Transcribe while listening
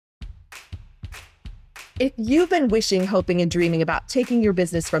If you've been wishing, hoping, and dreaming about taking your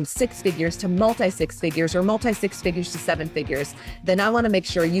business from 6 figures to multi-six figures or multi-six figures to 7 figures, then I want to make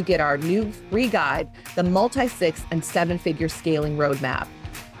sure you get our new free guide, the Multi-6 and 7-Figure Scaling Roadmap.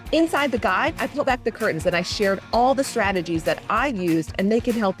 Inside the guide, I pulled back the curtains and I shared all the strategies that I used, and they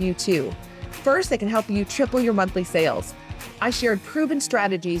can help you too. First, they can help you triple your monthly sales. I shared proven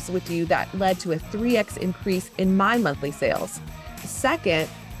strategies with you that led to a 3x increase in my monthly sales. Second,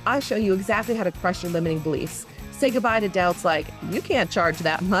 I show you exactly how to crush your limiting beliefs. Say goodbye to doubts like, you can't charge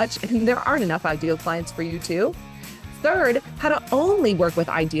that much and there aren't enough ideal clients for you too. Third, how to only work with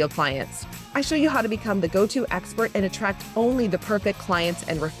ideal clients. I show you how to become the go-to expert and attract only the perfect clients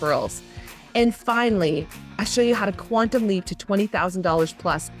and referrals. And finally, I show you how to quantum leap to $20,000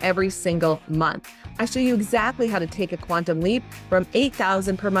 plus every single month. I show you exactly how to take a quantum leap from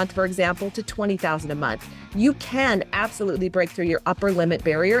 $8,000 per month, for example, to $20,000 a month. You can absolutely break through your upper limit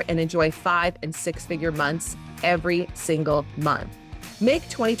barrier and enjoy 5- and 6-figure months every single month. Make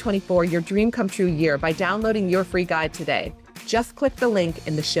 2024 your dream come true year by downloading your free guide today. Just click the link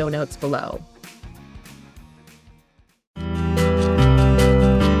in the show notes below.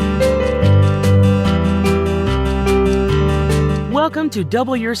 Welcome to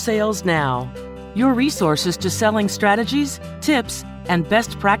Double Your Sales Now, your resources to selling strategies, tips, and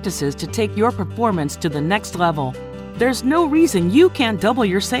best practices to take your performance to the next level. There's no reason you can't double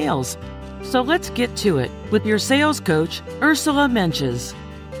your sales. So let's get to it with your sales coach, Ursula Mentjes.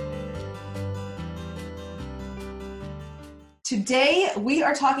 Today, we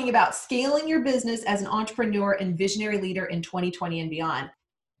are talking about scaling your business as an entrepreneur and visionary leader in 2020 and beyond.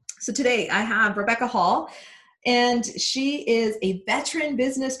 So today I have Rebecca Hall, and she is a veteran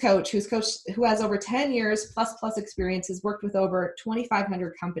business coach who has over 10 years plus experience, has worked with over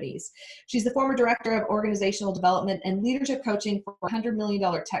 2,500 companies. She's the former director of organizational development and leadership coaching for a $100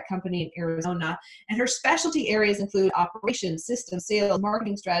 million tech company in Arizona. And her specialty areas include operations, systems, sales,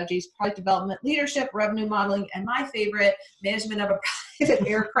 marketing strategies, product development, leadership, revenue modeling, and my favorite, management of a private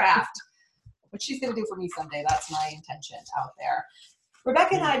aircraft, which she's going to do for me someday. That's my intention out there.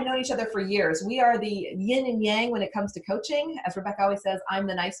 Rebecca and I have known each other for years. We are the yin and yang when it comes to coaching. As Rebecca always says, I'm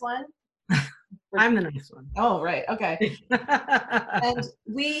the nice one. I'm the nice one. Oh, right. Okay. And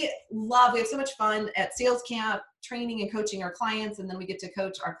we have so much fun at sales camp, training and coaching our clients. And then we get to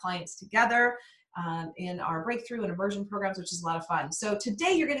coach our clients together in our breakthrough and immersion programs, which is a lot of fun. So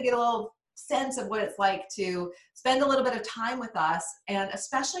today you're going to get a little sense of what it's like to spend a little bit of time with us, and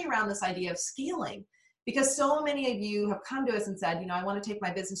especially around this idea of scaling. Because so many of you have come to us and said, I want to take my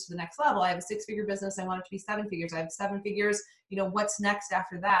business to the next level. I have a 6-figure business. I want it to be 7 figures. I have 7 figures. What's next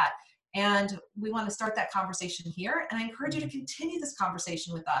after that? And we want to start that conversation here. And I encourage you to continue this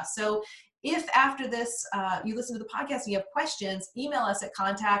conversation with us. So if after this, you listen to the podcast and you have questions, email us at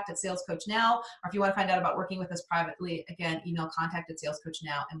contact@salescoachnow. Or if you want to find out about working with us privately, again, email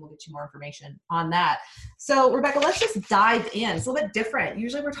contact@salescoachnow and we'll get you more information on that. So Rebecca, let's just dive in. It's a little bit different.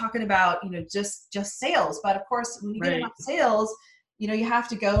 Usually we're talking about, just sales. But of course, when you get enough sales, you have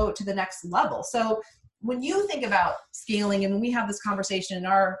to go to the next level. So when you think about scaling, and when we have this conversation in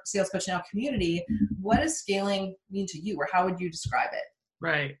our Sales Coach Now community, what does scaling mean to you, or how would you describe it?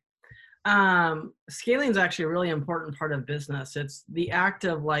 Right. Scaling is actually a really important part of business. It's the act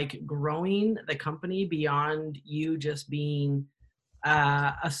of growing the company beyond you just being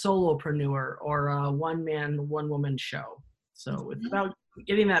a solopreneur or a one-man, one-woman show. So it's about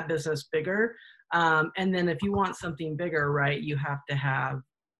getting that business bigger. And then if you want something bigger, right, you have to have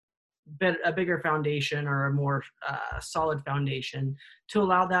a bigger foundation or a more solid foundation to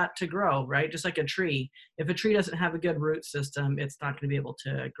allow that to grow, right? Just like a tree. If a tree doesn't have a good root system, it's not going to be able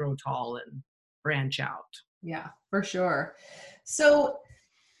to grow tall and branch out. Yeah, for sure. So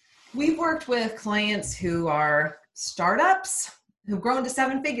we've worked with clients who are startups who've grown to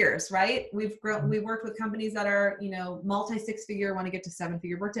 7 figures, right? We've worked with companies that are, multi-6-figure, want to get to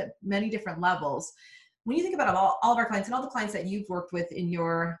 7-figure, worked at many different levels. When you think about all of our clients and all the clients that you've worked with in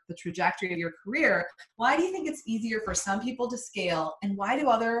the trajectory of your career, why do you think it's easier for some people to scale, and why do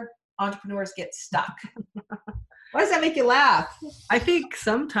other entrepreneurs get stuck? Why does that make you laugh? I think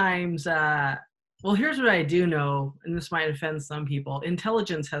sometimes, here's what I do know, and this might offend some people.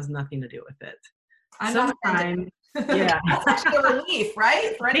 Intelligence has nothing to do with it. Sometimes, yeah. That's actually a relief,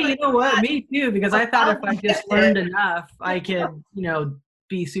 right? Hey, you know what? Me too, because I thought if I just learned enough, I could,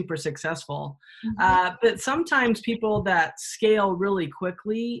 be super successful. But sometimes people that scale really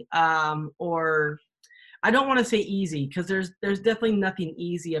quickly, or I don't want to say easy, because there's definitely nothing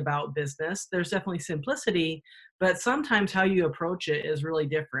easy about business. There's definitely simplicity, but sometimes how you approach it is really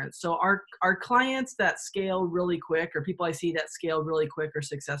different. So our clients that scale really quick, or people I see that scale really quick or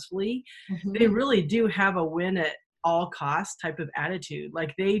successfully, they really do have a win at all costs type of attitude.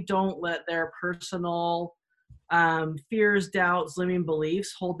 Like, they don't let their personal fears, doubts, limiting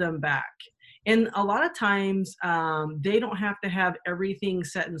beliefs hold them back. And a lot of times they don't have to have everything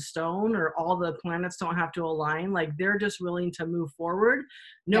set in stone, or all the planets don't have to align. Like, they're just willing to move forward,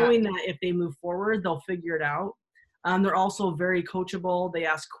 knowing that if they move forward, they'll figure it out. They're also very coachable. They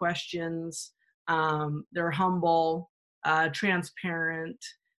ask questions. They're humble, transparent.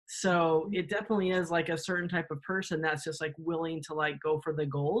 So it definitely is like a certain type of person that's just like willing to like go for the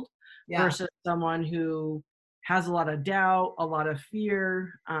gold versus someone who has a lot of doubt, a lot of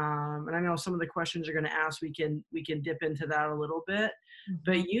fear. And I know some of the questions you're going to ask, we can dip into that a little bit,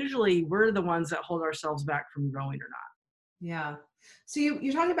 but usually we're the ones that hold ourselves back from growing or not. Yeah. So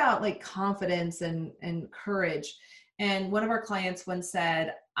you talked about like confidence and courage. And one of our clients once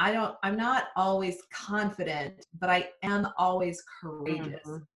said, I'm not always confident, but I am always courageous.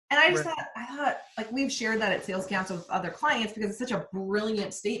 And I just thought like, we've shared that at Sales Council with other clients because it's such a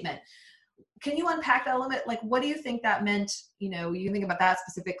brilliant statement. Can you unpack that a little bit? Like, what do you think that meant? You know, you think about that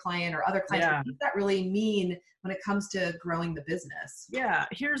specific client or other clients. What does that really mean when it comes to growing the business? Yeah.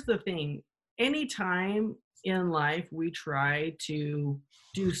 Here's the thing. Anytime in life we try to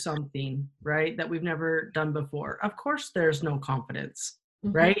do something, right, that we've never done before, of course, there's no confidence,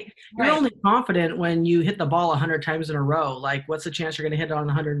 right? You're only confident when you hit the ball 100 times in a row. Like, what's the chance you're going to hit it on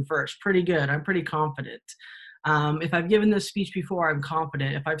the 101st? Pretty good. I'm pretty confident. If I've given this speech before, I'm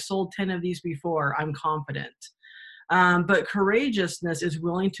confident. If I've sold 10 of these before, I'm confident. But courageousness is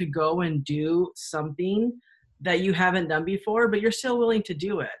willing to go and do something that you haven't done before, but you're still willing to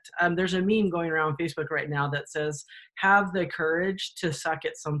do it. There's a meme going around Facebook right now that says, have the courage to suck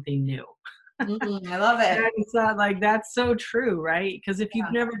at something new. I love it. And like, that's so true, right? Because if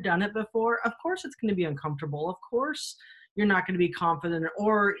you've never done it before, of course it's going to be uncomfortable. Of course you're not going to be confident,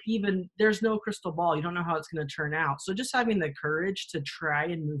 or even there's no crystal ball. You don't know how it's going to turn out. So just having the courage to try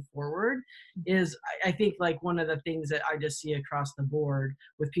and move forward is, I think, like one of the things that I just see across the board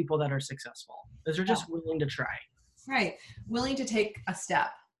with people that are successful, is they're just willing to try. Right. Willing to take a step.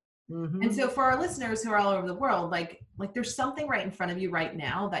 And so for our listeners who are all over the world, like there's something right in front of you right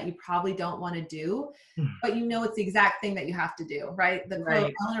now that you probably don't want to do, but you know it's the exact thing that you have to do, right? The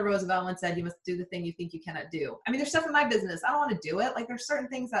quote, Eleanor Roosevelt once said, you must do the thing you think you cannot do. I mean, there's stuff in my business, I don't want to do it. Like, there's certain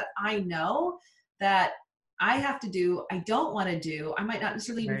things that I know that I have to do, I don't want to do. I might not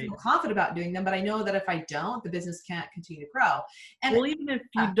necessarily even feel confident about doing them, but I know that if I don't, the business can't continue to grow. And well, even if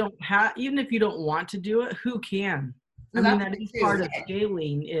you don't want to do it, who can? I mean, that is part of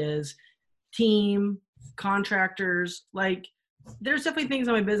scaling, is team, contractors. Like, there's definitely things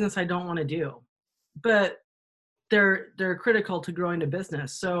in my business I don't want to do, but they're critical to growing a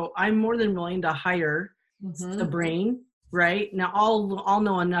business. So I'm more than willing to hire the brain, right? Now I'll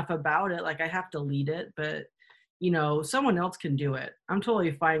know enough about it. Like, I have to lead it, but you know, someone else can do it. I'm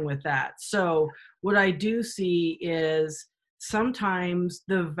totally fine with that. So what I do see is, sometimes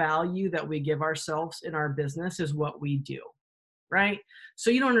the value that we give ourselves in our business is what we do, right? So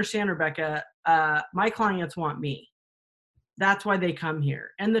you don't understand, Rebecca, my clients want me. That's why they come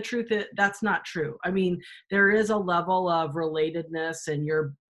here. And the truth is, that's not true. I mean, there is a level of relatedness and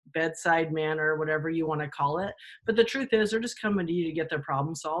your bedside manner, whatever you want to call it. But the truth is, they're just coming to you to get their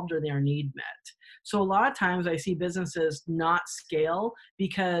problem solved or their need met. So a lot of times I see businesses not scale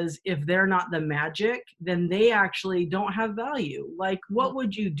because if they're not the magic, then they actually don't have value. Like, what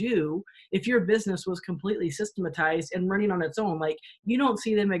would you do if your business was completely systematized and running on its own? Like, you don't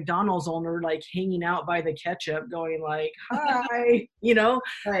see the McDonald's owner like hanging out by the ketchup going like, hi, you know,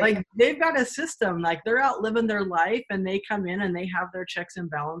 like they've got a system, like they're out living their life and they come in and they have their checks and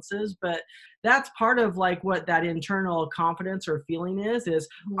balances. But that's part of like what that internal confidence or feeling is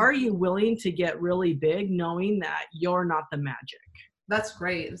are you willing to get really big knowing that you're not the magic? That's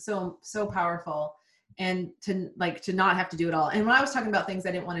great. So powerful. And to not have to do it all. And when I was talking about things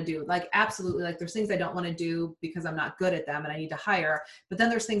I didn't want to do, like, absolutely, like there's things I don't want to do because I'm not good at them and I need to hire, but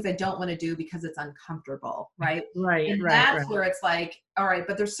then there's things I don't want to do because it's uncomfortable. Right. And that's where it's like, all right,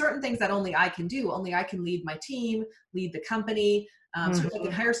 but there's certain things that only I can do. Only I can lead my team, lead the company. So I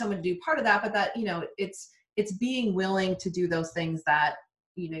can hire someone to do part of that, but that, you know, it's being willing to do those things that,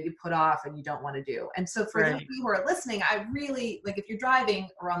 you know, you put off and you don't want to do. And so for those of you who are listening, I really, like, if you're driving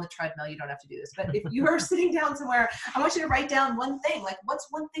or on the treadmill, you don't have to do this, but if you are sitting down somewhere, I want you to write down one thing, like, what's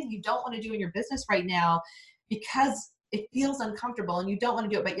one thing you don't want to do in your business right now because it feels uncomfortable and you don't want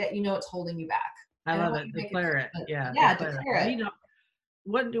to do it, but yet, you know, it's holding you back. I And I love want it. you to make Declare it, it. but Yeah, yeah, declare it. declare What do it. you know?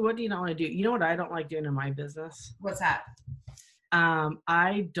 What do you not want to do? You know what I don't like doing in my business? What's that?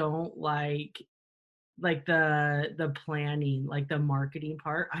 I don't like the planning, like the marketing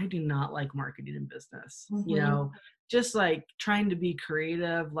part. I do not like marketing in business. Mm-hmm. Just like trying to be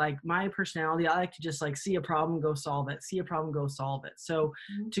creative, like my personality, I like to just like see a problem, go solve it, see a problem, go solve it. So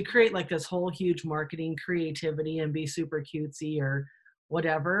to create like this whole huge marketing creativity and be super cutesy or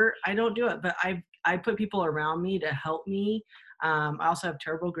whatever, I don't do it. But I put people around me to help me. I also have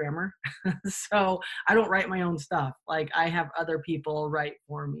terrible grammar. So I don't write my own stuff. Like I have other people write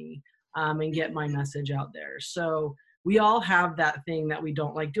for me, and get my message out there. So we all have that thing that we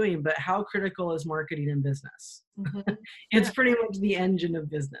don't like doing, but how critical is marketing in business? Mm-hmm. It's Yeah, pretty much the engine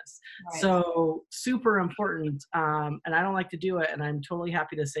of business. right. So super important. And I don't like to do it. And I'm totally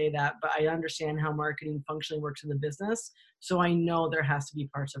happy to say that, but I understand how marketing functionally works in the business. So I know there has to be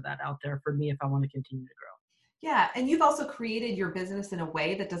parts of that out there for me if I want to continue to grow. Yeah. And you've also created your business in a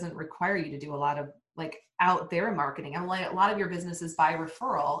way that doesn't require you to do a lot of like out there marketing. I'm like, a lot of your business is by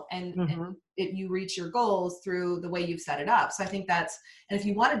referral and Mm-hmm. you reach your goals through the way you've set it up. So I think and if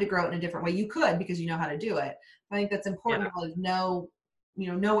you wanted to grow it in a different way, you could, because you know how to do it. I think that's important Yeah. to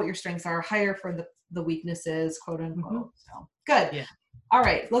really know what your strengths are, hire for the weaknesses, quote Mm-hmm. unquote. So good. Yeah. All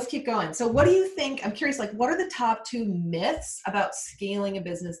right, let's keep going. So what do you think? I'm curious, like, what are the top 2 myths about scaling a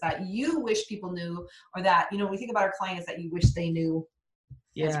business that you wish people knew, or that, we think about our clients that you wish they knew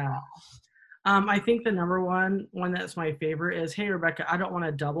as Yeah. well? I think the number one that's my favorite is, hey, Rebecca, I don't want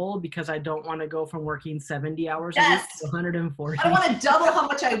to double because I don't want to go from working 70 hours a week Yes. to 140. I don't want to double how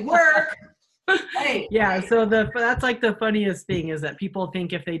much I work. Right. Yeah. So that's like the funniest thing is that people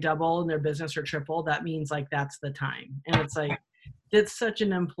think if they double in their business or triple, that means like that's the time. And it's like, it's such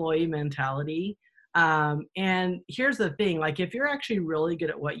an employee mentality. And here's the thing, like if you're actually really good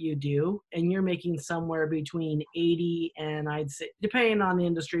at what you do and you're making somewhere between 80 and I'd say, depending on the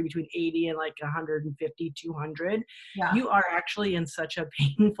industry, between 80 and like 150, 200, Yeah. you are actually in such a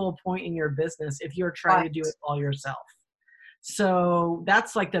painful point in your business if you're trying to do it all yourself. So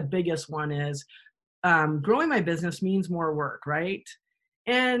that's like the biggest one is growing my business means more work, right?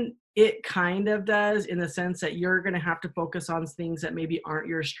 And it kind of does in the sense that you're going to have to focus on things that maybe aren't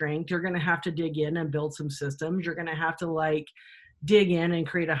your strength. You're going to have to dig in and build some systems. You're going to have to like dig in and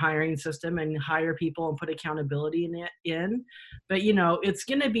create a hiring system and hire people and put accountability in. But it's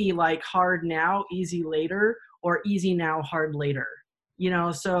going to be like hard now, easy later, or easy now, hard later.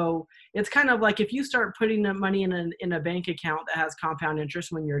 So it's kind of like if you start putting the money in a bank account that has compound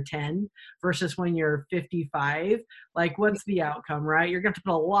interest when you're 10 versus when you're 55, like what's the outcome, right? You're going to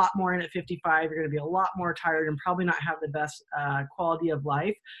put a lot more in at 55. You're going to be a lot more tired and probably not have the best quality of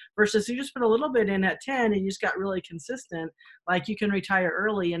life versus you just put a little bit in at 10 and you just got really consistent. Like you can retire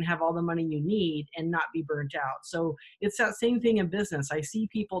early and have all the money you need and not be burnt out. So it's that same thing in business. I see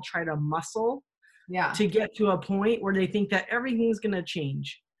people try to muscle to get to a point where they think that everything's going to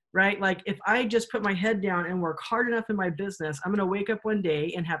change, right? Like if I just put my head down and work hard enough in my business, I'm going to wake up one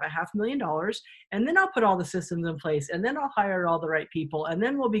day and have $500,000 and then I'll put all the systems in place and then I'll hire all the right people and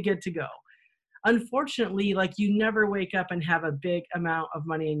then we'll be good to go. Unfortunately, like you never wake up and have a big amount of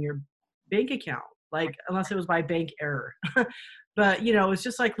money in your bank account, like unless it was by bank error. But it's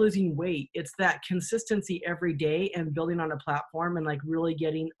just like losing weight. It's that consistency every day and building on a platform and like really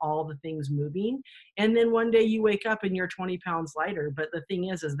getting all the things moving. And then one day you wake up and you're 20 pounds lighter. But the thing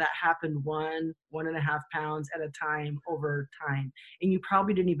is that happened 1.5 pounds at a time over time. And you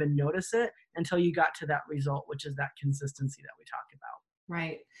probably didn't even notice it until you got to that result, which is that consistency that we talked about.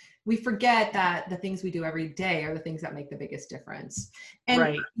 Right. We forget that the things we do every day are the things that make the biggest difference.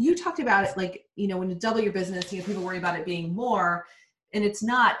 And you talked about it, like, when you double your business, people worry about it being more, and it's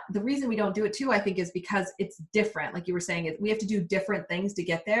not. The reason we don't do it too, I think, is because it's different. Like you were saying, we have to do different things to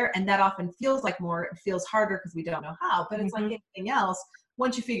get there. And that often feels like more, it feels harder because we don't know how, but it's like anything else.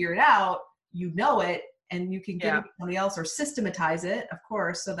 Once you figure it out, it, and you can give it to somebody else or systematize it, of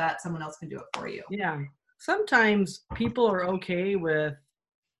course, so that someone else can do it for you. Yeah. Sometimes people are okay with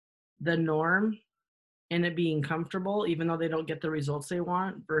the norm and it being comfortable, even though they don't get the results they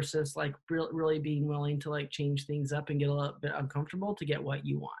want, versus like really being willing to like change things up and get a little bit uncomfortable to get what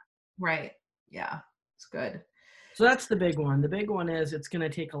you want. Right. Yeah. It's good. So that's the big one. The big one is it's going to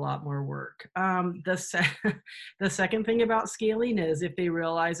take a lot more work. The second thing about scaling is if they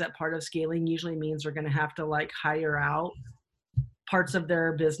realize that part of scaling usually means they're going to have to like hire out parts of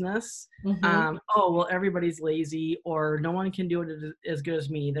their business. Everybody's lazy or no one can do it as good as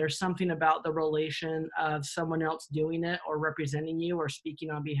me. There's something about the relation of someone else doing it or representing you or speaking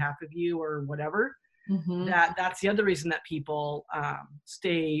on behalf of you or whatever. That's the other reason that people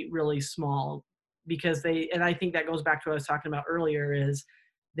stay really small. because and I think that goes back to what I was talking about earlier, is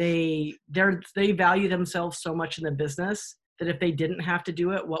they value themselves so much in the business that if they didn't have to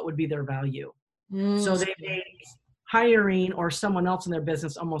do it, what would be their value? So they make hiring or someone else in their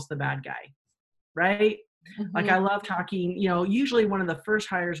business almost the bad guy, right? Like I love talking, usually one of the first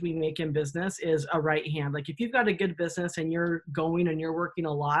hires we make in business is a right hand. Like if you've got a good business and you're going and you're working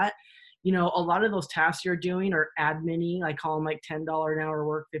a lot of those tasks you're doing are admin-y. I call them like $10 an hour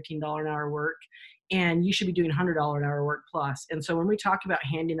work, $15 an hour work, and you should be doing $100 an hour work plus. And so when we talk about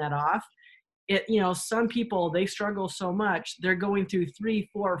handing that off, some people, they struggle so much, they're going through 3,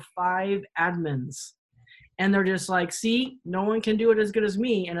 4, 5 admins. And they're just like, see, no one can do it as good as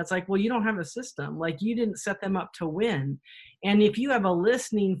me. And it's like, well, you don't have a system. Like you didn't set them up to win. And if you have a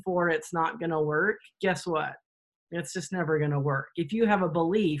listening for it's not going to work, guess what? It's just never going to work. If you have a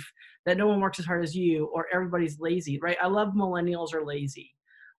belief that no one works as hard as you or everybody's lazy, right? I love millennials are lazy.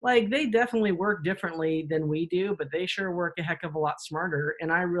 Like they definitely work differently than we do, but they sure work a heck of a lot smarter.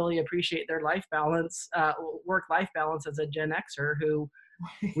 And I really appreciate their life balance, work-life balance as a Gen Xer who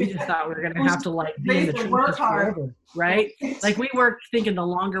we just thought we were going to have to like be in the trenches forever, right? Like we worked thinking the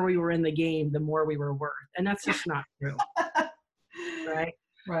longer we were in the game, the more we were worth. And that's just not true, right?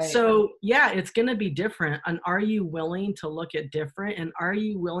 Right. So yeah, it's going to be different. And are you willing to look at different? And are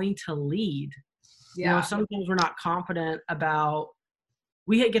you willing to lead? Yeah. Sometimes we're not confident about,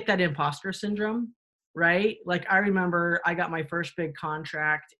 we get that imposter syndrome, right? Like I remember I got my first big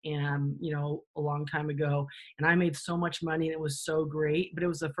contract and, a long time ago, and I made so much money and it was so great, but it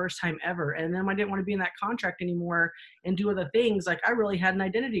was the first time ever. And then I didn't want to be in that contract anymore and do other things. Like I really had an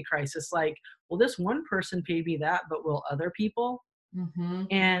identity crisis. Like, well, this one person paid me that, but will other people?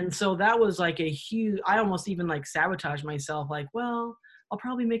 And so that was like I almost even like sabotaged myself. Like, well, I'll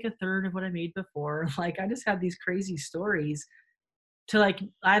probably make a third of what I made before. Like I just had these crazy stories to like,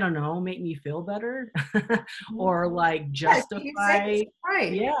 I don't know, make me feel better or like justify.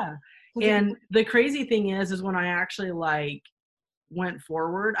 Right. Yeah. And the crazy thing is when I actually like went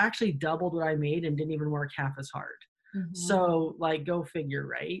forward, I actually doubled what I made and didn't even work half as hard. So like, go figure,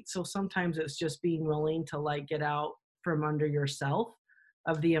 right? So sometimes it's just being willing to like get out from under yourself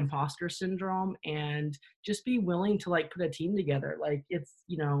of the imposter syndrome and just be willing to like put a team together. Like it's,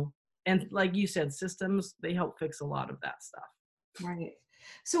 and like you said, systems, they help fix a lot of that stuff. Right.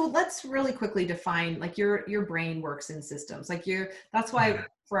 So let's really quickly define, like your brain works in systems. Like that's why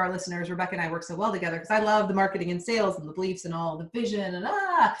for our listeners, Rebecca and I work so well together, because I love the marketing and sales and the beliefs and all the vision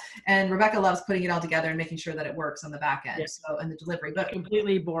and Rebecca loves putting it all together and making sure that it works on the back end. Yes. So, and the delivery, but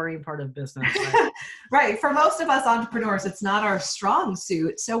completely boring part of business. Right? Right. For most of us entrepreneurs, it's not our strong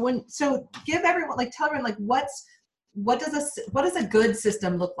suit. So give everyone, like tell everyone, like what does a good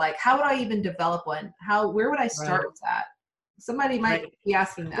system look like? How would I even develop one? Where would I start with that? Somebody might be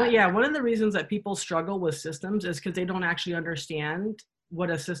asking that. Well, yeah, one of the reasons that people struggle with systems is because they don't actually understand what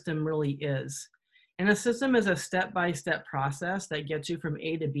a system really is. And a system is a step-by-step process that gets you from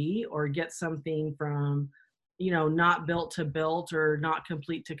A to B or gets something from, not built to built or not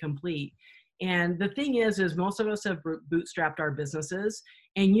complete to complete. And the thing is most of us have bootstrapped our businesses,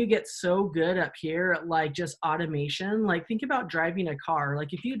 and you get so good up here at like just automation. Like think about driving a car.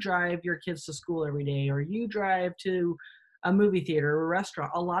 Like if you drive your kids to school every day or you drive to a movie theater or a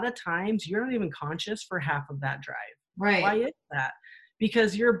restaurant, a lot of times you're not even conscious for half of that drive. Right. Why is that?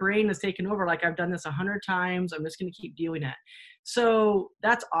 Because your brain is taken over. Like I've done this 100 times. I'm just going to keep doing it. So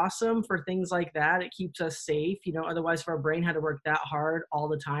that's awesome for things like that. It keeps us safe. Otherwise if our brain had to work that hard all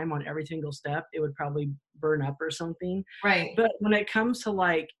the time on every single step, it would probably burn up or something. Right. But when it comes to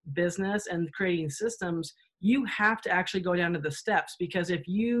like business and creating systems, you have to actually go down to the steps, because if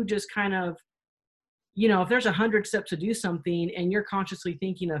you just kind of, if there's 100 steps to do something and you're consciously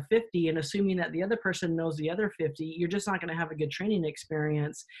thinking of 50 and assuming that the other person knows the other 50, you're just not going to have a good training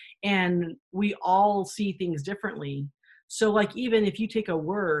experience. And we all see things differently. So like, even if you take a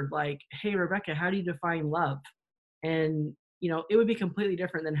word like, hey, Rebecca, how do you define love? And, it would be completely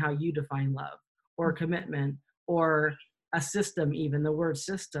different than how you define love or commitment or a system, even the word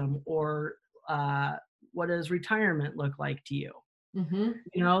system, or what does retirement look like to you?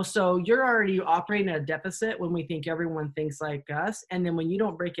 So you're already operating at a deficit when we think everyone thinks like us. And then when you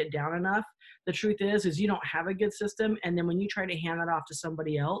don't break it down enough, the truth is you don't have a good system. And then when you try to hand that off to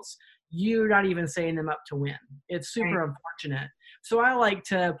somebody else, you're not even setting them up to win. It's super unfortunate. So I like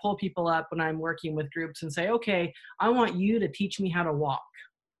to pull people up when I'm working with groups and say, okay, I want you to teach me how to walk.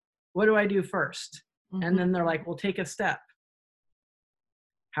 What do I do first? And then they're like, well, take a step.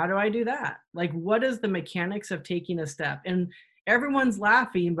 How do I do that? Like, what is the mechanics of taking a step? And everyone's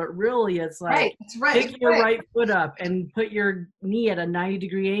laughing, but really it's like, right. It's right. pick your right foot up and put your knee at a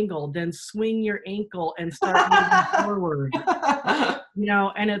 90-degree angle, then swing your ankle and start moving forward. You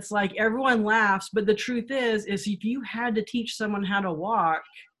know, and it's like everyone laughs, but the truth is if you had to teach someone how to walk,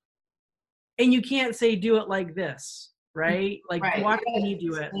 and you can't say do it like this, right? Like watch me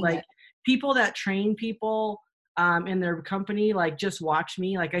do it. Like people that train people in their company, like just watch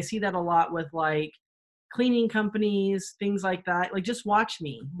me. Like I see that a lot with like cleaning companies, things like that. Like just watch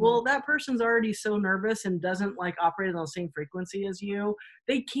me. Well, that person's already so nervous and doesn't like operate on the same frequency as you.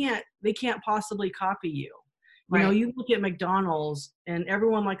 They can't possibly copy you. You know, you look at McDonald's and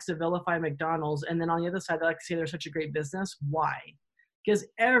everyone likes to vilify McDonald's. And then on the other side, they like to say they're such a great business. Why? Because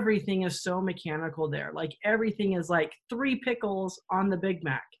everything is so mechanical there. Like everything is like 3 pickles on the Big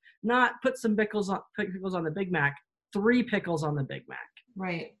Mac, not put some pickles on the Big Mac, 3 pickles on the Big Mac.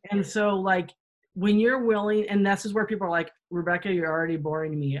 Right. And so like when you're willing, and this is where people are like, Rebecca, you're already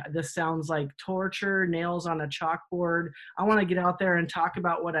boring me. This sounds like torture, nails on a chalkboard. I want to get out there and talk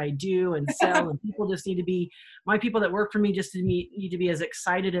about what I do and sell. And people just need to be, my people that work for me just need to be as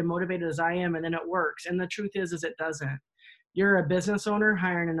excited and motivated as I am. And then it works. And the truth is it doesn't. You're a business owner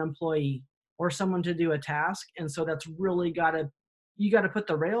hiring an employee or someone to do a task. And so that's really you got to put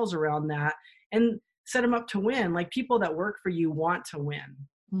the rails around that and set them up to win. Like people that work for you want to win.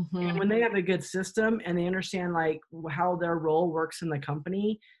 And when they have a good system and they understand like how their role works in the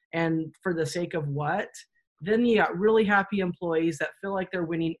company and for the sake of what, then you got really happy employees that feel like they're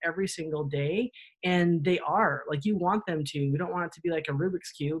winning every single day. And they are, like, you want them to. You don't want it to be like a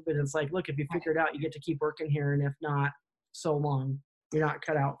Rubik's Cube, but it's like, look, if you figure it out, you get to keep working here. And if not, so long, you're not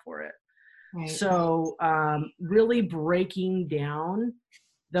cut out for it. Right. So really breaking down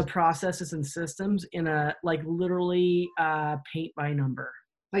the processes and systems in a like literally paint by number.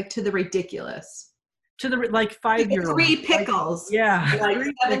 Like to the ridiculous. To the like 5-year-old. 3 pickles. Like, yeah.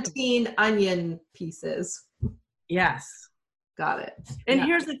 Like 17 onion pieces. Yes. Got it. And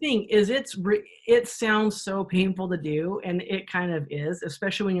here's the thing is it sounds so painful to do, and it kind of is,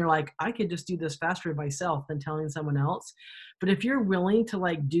 especially when you're like, I could just do this faster myself than telling someone else. But if you're willing to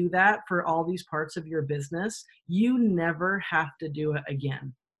like do that for all these parts of your business, you never have to do it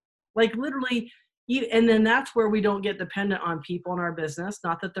again. Like literally, and then that's where we don't get dependent on people in our business.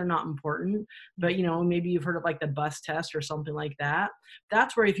 Not that they're not important, but you know, maybe you've heard of like the bus test or something like that.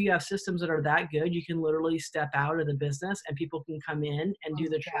 That's where if you have systems that are that good, you can literally step out of the business and people can come in and do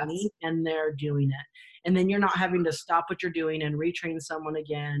the training and they're doing it. And then you're not having to stop what you're doing and retrain someone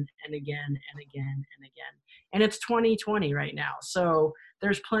again and again and again and again. And it's 2020 right now. So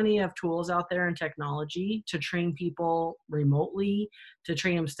there's plenty of tools out there and technology to train people remotely, to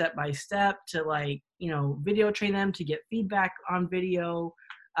train them step by step, to like, you know, video train them, to get feedback on video.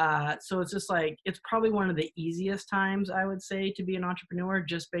 So it's just like, it's probably one of the easiest times I would say to be an entrepreneur,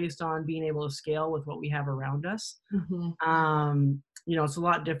 just based on being able to scale with what we have around us. You know, it's a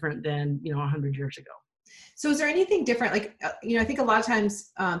lot different than, you know, 100 years ago. So is there anything different? Like, you know, I think a lot of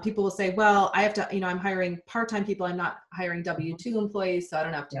times people will say, well, I have to, you know, I'm hiring part-time people. I'm not hiring W-2 employees, so I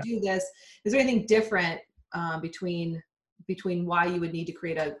don't have to do this. Is there anything different between why you would need to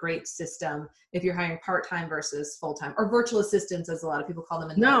create a great system if you're hiring part-time versus full-time, or virtual assistants, as a lot of people call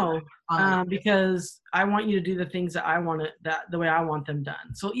them? No, because I want you to do the things that I want it, that the way I want them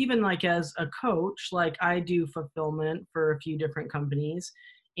done. So even like as a coach, like I do fulfillment for a few different companies.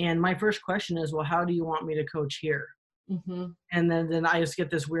 And my first question is, well, how do you want me to coach here? And then I just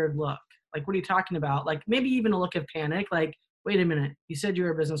get this weird look. Like, what are you talking about? Like maybe even a look of panic. Like, wait a minute, you said you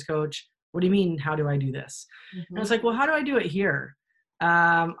were a business coach. What do you mean? How do I do this? And it's like, well, how do I do it here?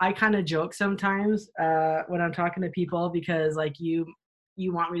 I kind of joke sometimes when I'm talking to people, because like you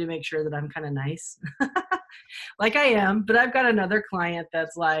want me to make sure that I'm kind of nice. Like I am, but I've got another client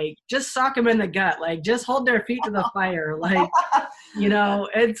that's like, just sock them in the gut. Like just hold their feet to the fire. Like, you know,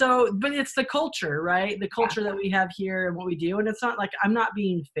 and so, but it's the culture, right? The culture that we have here and what we do. And it's not like, I'm not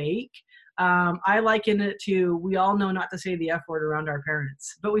being fake. I liken it to, we all know not to say the F word around our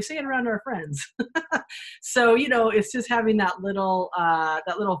parents, but we say it around our friends. So, you know, it's just having that little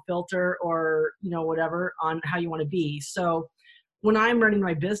filter, or, you know, whatever on how you want to be. So when I'm running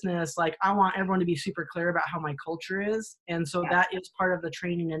my business, like I want everyone to be super clear about how my culture is. And so that is part of the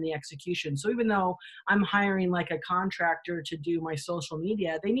training and the execution. So even though I'm hiring like a contractor to do my social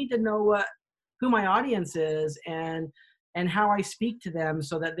media, they need to know who my audience is and how I speak to them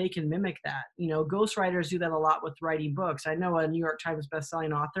so that they can mimic that. You know, ghostwriters do that a lot with writing books. I know a New York Times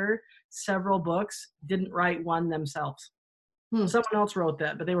bestselling author, several books, didn't write one themselves. Someone else wrote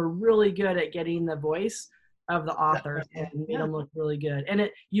that, but they were really good at getting the voice of the author and made them look really good. And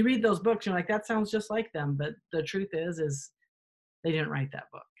you read those books, you're like, that sounds just like them. But the truth is They didn't write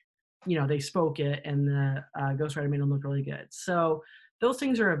that book. You know, they spoke it, and the ghostwriter made them look really good. So those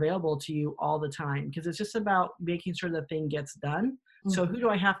things are available to you all the time, because it's just about making sure the thing gets done. So who do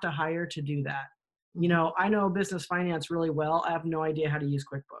I have to hire to do that? You know, I know business finance really well. I have no idea how to use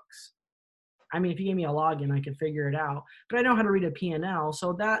QuickBooks. I mean, if you gave me a login, I could figure it out, but I know how to read a P&L.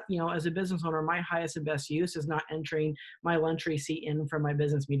 So that, you know, as a business owner, my highest and best use is not entering my lunch receipt in from my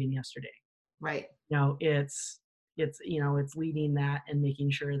business meeting yesterday. Right. You know, it's, you know, it's leading that and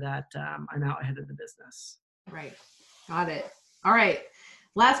making sure that I'm out ahead of the business. Right. Got it. All right.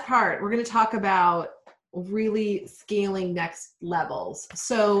 Last part, we're going to talk about really scaling next levels.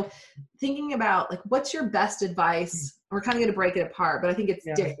 So thinking about like, what's your best advice? We're kind of going to break it apart, but I think it's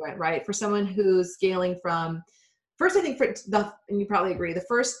different, right? For someone who's scaling from, first, I think and you probably agree,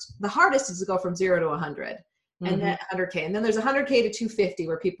 the hardest is to go from 0 to 100 and then 100K. And then there's 100K to 250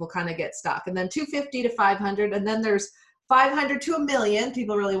 where people kind of get stuck, and then 250 to 500. And then there's 500 to $1 million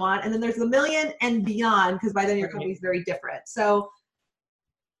people really want. And then there's the $1 million and beyond, because by then your company is very different. So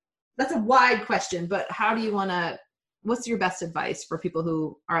that's a wide question, but how do you want to, what's your best advice for people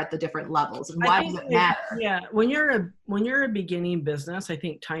who are at the different levels, and why does it matter? Yeah. When you're a beginning business, I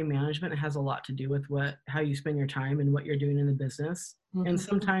think time management has a lot to do with how you spend your time and what you're doing in the business. And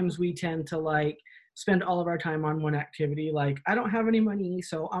sometimes we tend to like spend all of our time on one activity. Like, I don't have any money,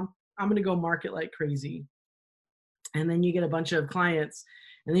 so I'm going to go market like crazy. And then you get a bunch of clients,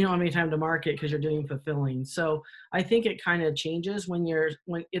 and you don't have any time to market because you're doing fulfilling. So I think it kind of changes when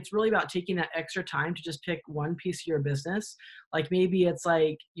it's really about taking that extra time to just pick one piece of your business. Like maybe it's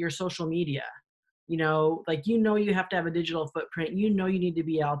like your social media, you know, like, you know, you have to have a digital footprint, you know, you need to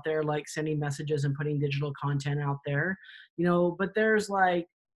be out there, like sending messages and putting digital content out there, you know, but there's like,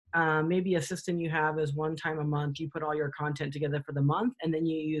 maybe a system you have is one time a month, you put all your content together for the month, and then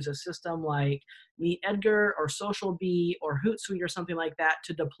you use a system like Meet Edgar or Social Bee or Hootsuite or something like that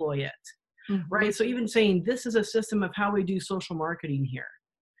to deploy it, right? So even saying this is a system of how we do social marketing here.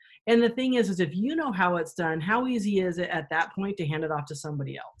 And the thing is if you know how it's done, how easy is it at that point to hand it off to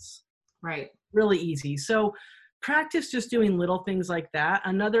somebody else? Right. Really easy. So practice just doing little things like that.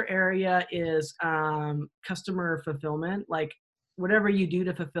 Another area is customer fulfillment. Like, whatever you do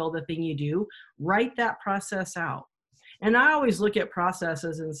to fulfill the thing you do, write that process out. And I always look at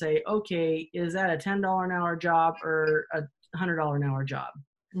processes and say, okay, is that a $10 an hour job or a $100 an hour job?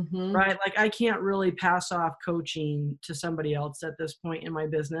 Right? Like, I can't really pass off coaching to somebody else at this point in my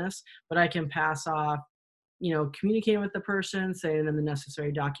business, but I can pass off, you know, communicating with the person, sending them the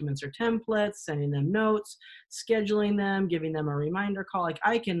necessary documents or templates, sending them notes, scheduling them, giving them a reminder call. Like,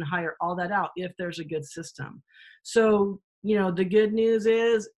 I can hire all that out if there's a good system. So, you know, the good news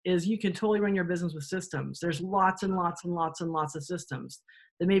is you can totally run your business with systems. There's lots and lots and lots and lots of systems.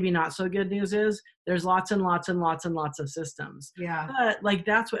 The maybe not so good news is there's lots and lots and lots and lots of systems. Yeah. But like,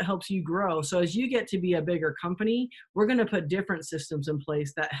 that's what helps you grow. So as you get to be a bigger company, we're going to put different systems in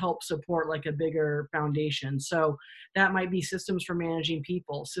place that help support like a bigger foundation. So that might be systems for managing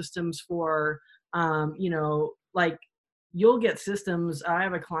people, systems for, you know, like, you'll get systems. I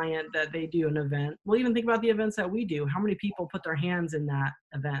have a client that they do an event. We'll even think about the events that we do. How many people put their hands in that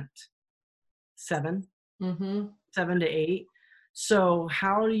event? 7 to 8. So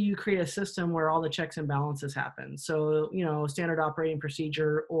how do you create a system where all the checks and balances happen? So, you know, standard operating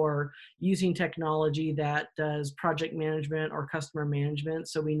procedure, or using technology that does project management or customer management,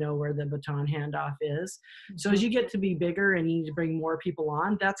 so we know where the baton handoff is. So as you get to be bigger and you need to bring more people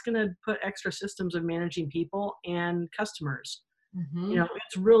on, that's going to put extra systems of managing people and customers. You know,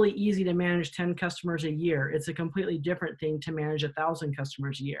 it's really easy to manage 10 customers a year. It's a completely different thing to manage 1,000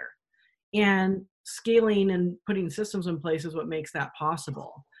 customers a year. And scaling and putting systems in place is what makes that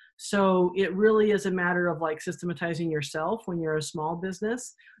possible. So it really is a matter of like systematizing yourself when you're a small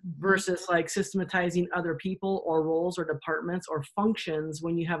business versus like systematizing other people or roles or departments or functions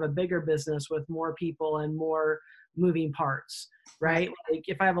when you have a bigger business with more people and more moving parts, right? Like,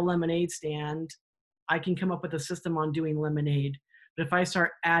 if I have a lemonade stand, I can come up with a system on doing lemonade. But if I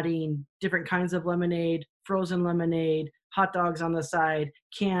start adding different kinds of lemonade, frozen lemonade, hot dogs on the side,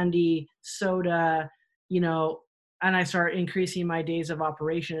 candy, soda, you know, and I start increasing my days of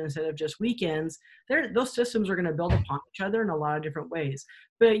operation instead of just weekends, those systems are going to build upon each other in a lot of different ways.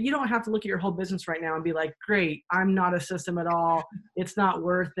 But you don't have to look at your whole business right now and be like, great, I'm not a system at all. It's not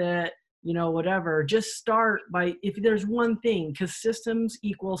worth it. You know, whatever. Just start by, if there's one thing, because systems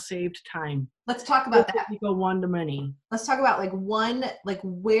equal saved time. Let's talk about that. Equal one to many. Let's talk about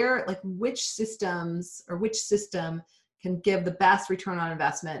which systems or which system can give the best return on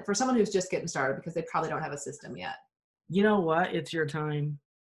investment for someone who's just getting started because they probably don't have a system yet. You know what? It's your time.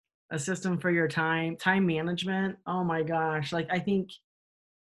 a system for your time management. Oh my gosh. Like, I think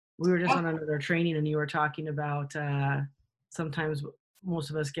we were just on another training and you were talking about, sometimes most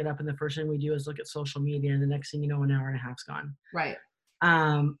of us get up and the first thing we do is look at social media and the next thing you know, an hour and a half's gone. Right.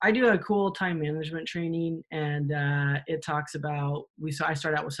 I do a cool time management training and it talks about, I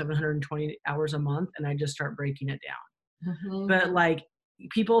start out with 720 hours a month and I just start breaking it down. Mm-hmm. But like,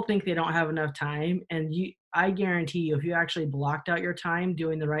 people think they don't have enough time, and I guarantee you, if you actually blocked out your time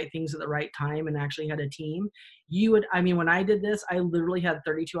doing the right things at the right time and actually had a team, you would, I mean, when I did this, I literally had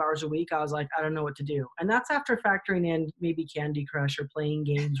 32 hours a week. I was like, I don't know what to do. And that's after factoring in maybe Candy Crush or playing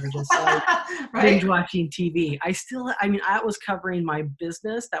games or just like Right. binge watching TV. I mean, I was covering my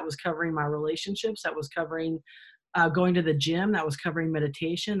business, that was covering my relationships, that was covering going to the gym, that was covering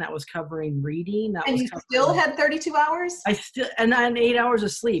meditation, that was covering reading. And you still had 32 hours? And 8 hours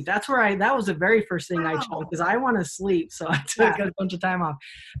of sleep. That was the very first thing I chose, because I want to sleep. So I took a bunch of time off.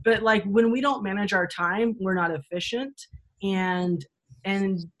 But like, when we don't manage our time, we're not efficient, and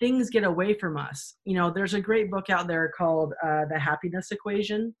things get away from us. You know, there's a great book out there called The Happiness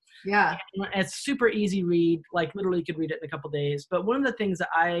Equation. Yeah. And it's super easy read, like literally you could read it in a couple days. But one of the things that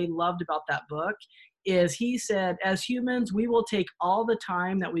I loved about that book is he said, as humans, we will take all the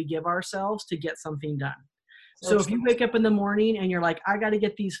time that we give ourselves to get something done. So if you wake up in the morning and you're like, I got to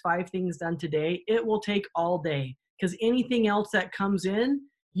get these 5 things done today, it will take all day, because anything else that comes in,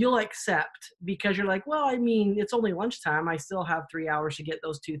 you'll accept, because you're like, well, I mean, it's only lunchtime. I still have 3 hours to get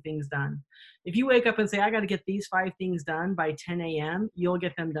those 2 things done. If you wake up and say, I got to get these 5 things done by 10 a.m., you'll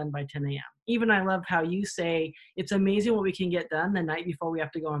get them done by 10 a.m. Even I love how you say, it's amazing what we can get done the night before we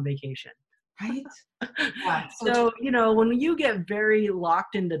have to go on vacation. Right. Yeah. So, you know, when you get very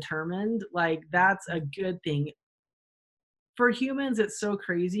locked and determined, like, that's a good thing. For humans, it's so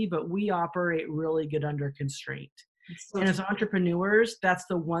crazy, but we operate really good under constraint. And as entrepreneurs, that's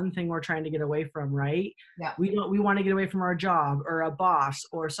the one thing we're trying to get away from, right? Yeah. We want to get away from our job or a boss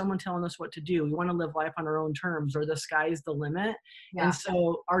or someone telling us what to do. We want to live life on our own terms, or the sky's the limit. Yeah. And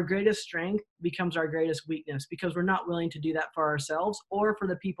so our greatest strength becomes our greatest weakness, because we're not willing to do that for ourselves or for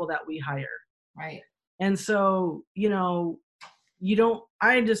the people that we hire. Right. And so, you know,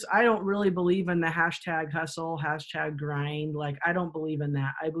 I don't really believe in the hashtag hustle, hashtag grind. Like, I don't believe in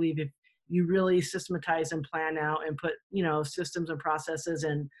that. I believe if you really systematize and plan out and put, you know, systems and processes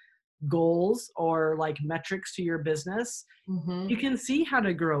and goals or like metrics to your business, you can see how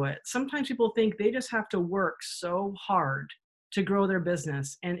to grow it. Sometimes people think they just have to work so hard to grow their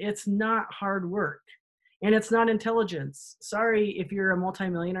business, and it's not hard work. And it's not intelligence. Sorry if you're a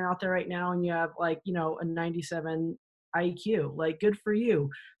multimillionaire out there right now and you have, like, you know, a 97 IQ, like, good for you.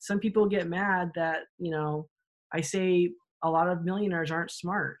 Some people get mad that, you know, I say a lot of millionaires aren't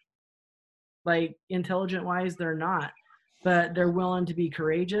smart. Like, intelligent wise, they're not, but they're willing to be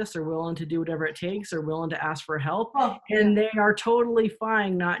courageous. They're willing to do whatever it takes. They're willing to ask for help. And they are totally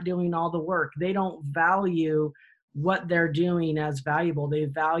fine not doing all the work. They don't value what they're doing as valuable. They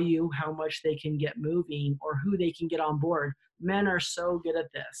value how much they can get moving or who they can get on board. Men are so good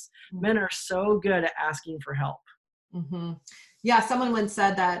at this. Men are so good at asking for help. Mm-hmm. Yeah. Someone once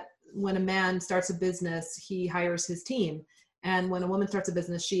said that when a man starts a business, he hires his team. And when a woman starts a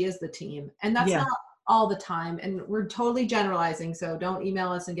business, she is the team. And that's not all the time. And we're totally generalizing. So don't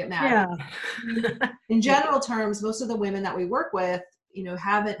email us and get mad. Yeah. In general terms, most of the women that we work with, you know,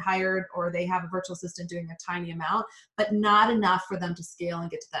 haven't hired, or they have a virtual assistant doing a tiny amount, but not enough for them to scale and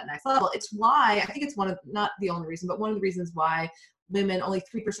get to that next level. It's why, I think it's not the only reason, but one of the reasons why only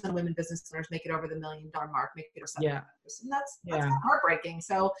 3% of women business owners make it over the $1 million mark, make it over 7 And that's heartbreaking.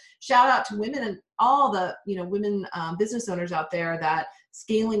 So shout out to women and all the, you know, women business owners out there, that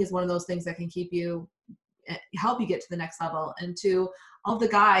scaling is one of those things that can help you get to the next level. And to all the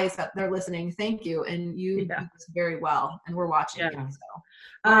guys that they're listening, thank you. And you do this very well, and we're watching you.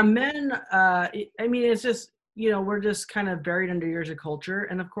 So. Men, I mean, it's just, you know, we're just kind of buried under years of culture.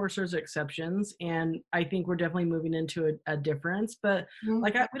 And of course there's exceptions. And I think we're definitely moving into a difference, but we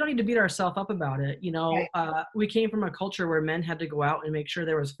don't need to beat ourselves up about it. You know, we came from a culture where men had to go out and make sure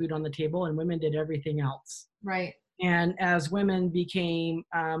there was food on the table, and women did everything else. Right. And as women became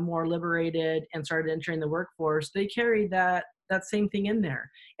more liberated and started entering the workforce, they carried that same thing in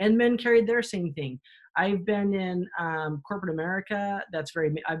there, and men carried their same thing. I've been in corporate America.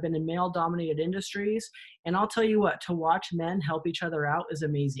 I've been in male dominated industries. And I'll tell you what, to watch men help each other out is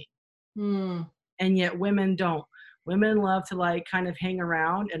amazing. And yet women don't. Women love to like kind of hang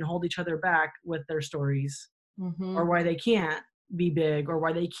around and hold each other back with their stories, or why they can't be big, or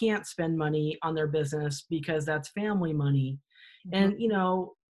why they can't spend money on their business because that's family money. And, you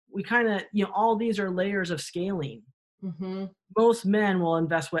know, we kind of, you know, all these are layers of scaling. Mm-hmm. Most men will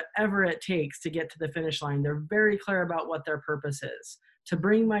invest whatever it takes to get to the finish line. They're very clear about what their purpose is, to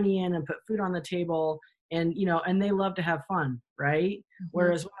bring money in and put food on the table, and and they love to have fun, right? Mm-hmm.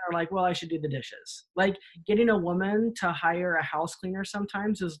 Whereas women are like, well, I should do the dishes. Like, getting a woman to hire a house cleaner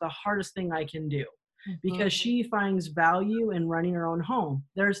sometimes is the hardest thing I can do, because she finds value in running her own home.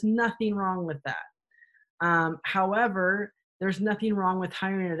 There's nothing wrong with that. However, there's nothing wrong with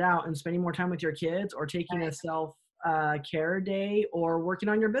hiring it out and spending more time with your kids, or taking a self care day, or working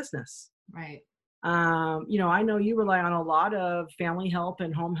on your business. Right. I know you rely on a lot of family help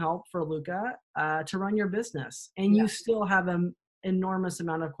and home help for Luca to run your business, and you still have an enormous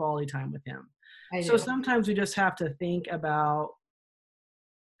amount of quality time with him. So sometimes we just have to think about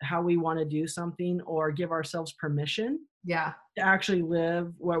how we want to do something, or give ourselves permission to actually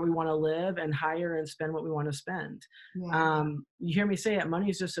live what we want to live, and hire and spend what we want to spend. You hear me say it, money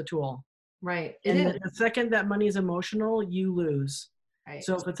is just a tool. Right. And the second that money is emotional, you lose. Right.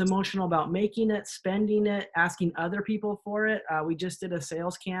 So if it's emotional about making it, spending it, asking other people for it. We just did a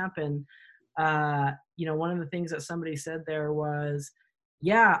sales camp, and one of the things that somebody said there was,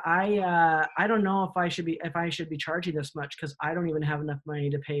 I don't know if I should be charging this much, because I don't even have enough money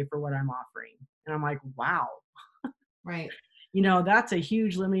to pay for what I'm offering. And I'm like, wow. Right. That's a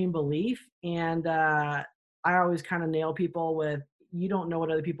huge limiting belief. And I always kind of nail people with, you don't know what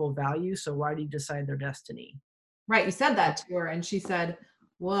other people value, so why do you decide their destiny? Right. You said that to her, and she said,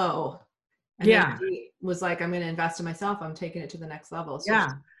 whoa. And then she was like, I'm going to invest in myself. I'm taking it to the next level. So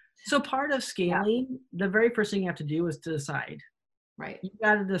So part of scaling, the very first thing you have to do is to decide. Right. You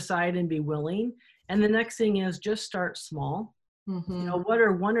got to decide and be willing. And the next thing is just start small. Mm-hmm. What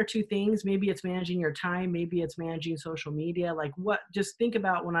are one or two things? Maybe it's managing your time. Maybe it's managing social media. Just think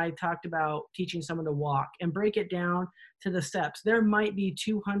about when I talked about teaching someone to walk, and break it down to the steps. There might be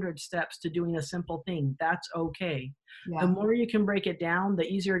 200 steps to doing a simple thing. That's okay. The more you can break it down, the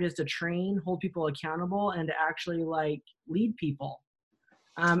easier it is to train, hold people accountable, and to actually lead people.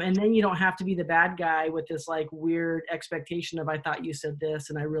 And then you don't have to be the bad guy with this weird expectation of, I thought you said this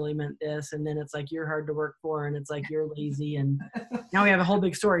and I really meant this. And then it's like, you're hard to work for, and it's like, you're lazy. And now we have a whole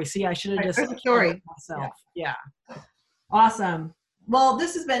big story. See, I should have just story myself. Yeah. Awesome. Well,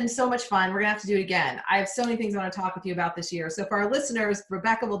 this has been so much fun. We're going to have to do it again. I have so many things I want to talk with you about this year. So for our listeners,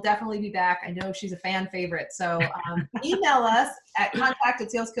 Rebecca will definitely be back. I know she's a fan favorite. So email us at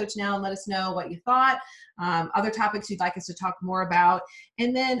contact@salescoachnow and let us know what you thought, other topics you'd like us to talk more about.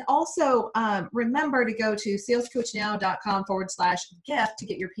 And then also remember to go to salescoachnow.com/gift to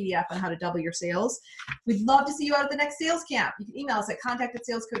get your PDF on how to double your sales. We'd love to see you out at the next sales camp. You can email us at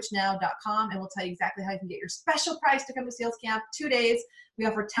contact@salescoachnow.com, and we'll tell you exactly how you can get your special price to come to sales camp. 2 days. We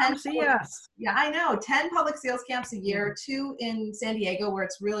offer 10. Yeah, I know. 10 public sales camps a year, 2 in San Diego where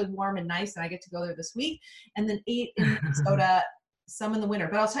it's really warm and nice, and I get to go there this week, and then 8 in Minnesota, some in the winter.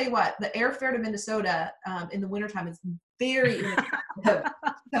 But I'll tell you what, the airfare to Minnesota in the wintertime is very inexpensive.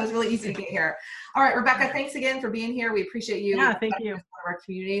 That was really easy to get here. All right, Rebecca, thanks again for being here. We appreciate you. Yeah, thank you. Our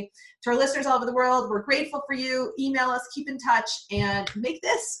community. To our listeners all over the world, we're grateful for you. Email us, keep in touch, and make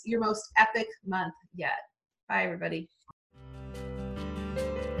this your most epic month yet. Bye, everybody.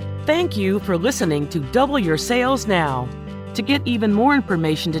 Thank you for listening to Double Your Sales Now. To get even more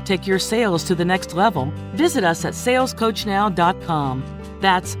information to take your sales to the next level, visit us at salescoachnow.com.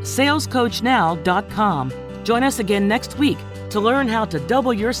 That's salescoachnow.com. Join us again next week to learn how to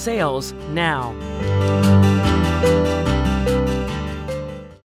double your sales now.